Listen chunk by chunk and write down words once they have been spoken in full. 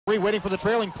Waiting for the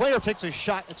trailing player, takes a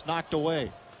shot, it's knocked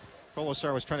away.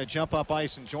 Colasar was trying to jump up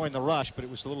ice and join the rush, but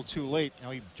it was a little too late.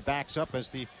 Now he backs up as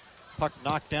the puck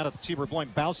knocked down at the T-Bone,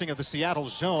 bouncing of the Seattle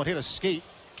zone, hit a skate.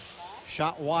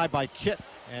 Shot wide by Kitt,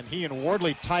 and he and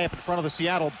Wardley tie up in front of the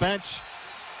Seattle bench.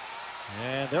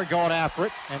 And they're going after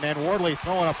it, and then Wardley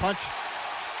throwing a punch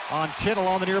on Kitt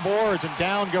along the near boards, and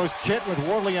down goes Kitt with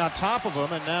Wardley on top of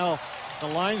him, and now the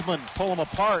linesmen pull him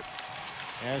apart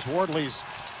as Wardley's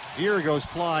gear goes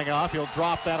flying off. He'll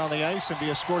drop that on the ice and be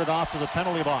escorted off to the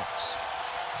penalty box.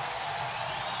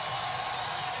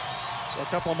 So a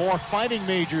couple more fighting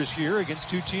majors here against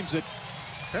two teams that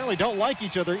apparently don't like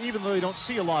each other, even though they don't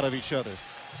see a lot of each other.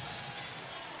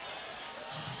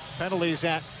 Penalties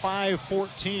at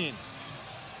 5:14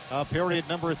 of period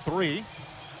number 3.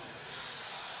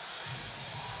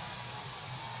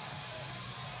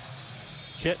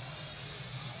 Kitt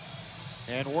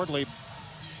and Wardley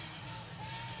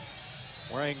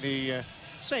wearing the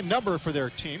same number for their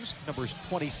teams, numbers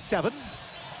 27.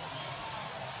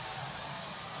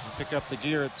 Pick up the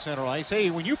gear at center ice. Hey,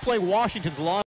 when you play Washington's law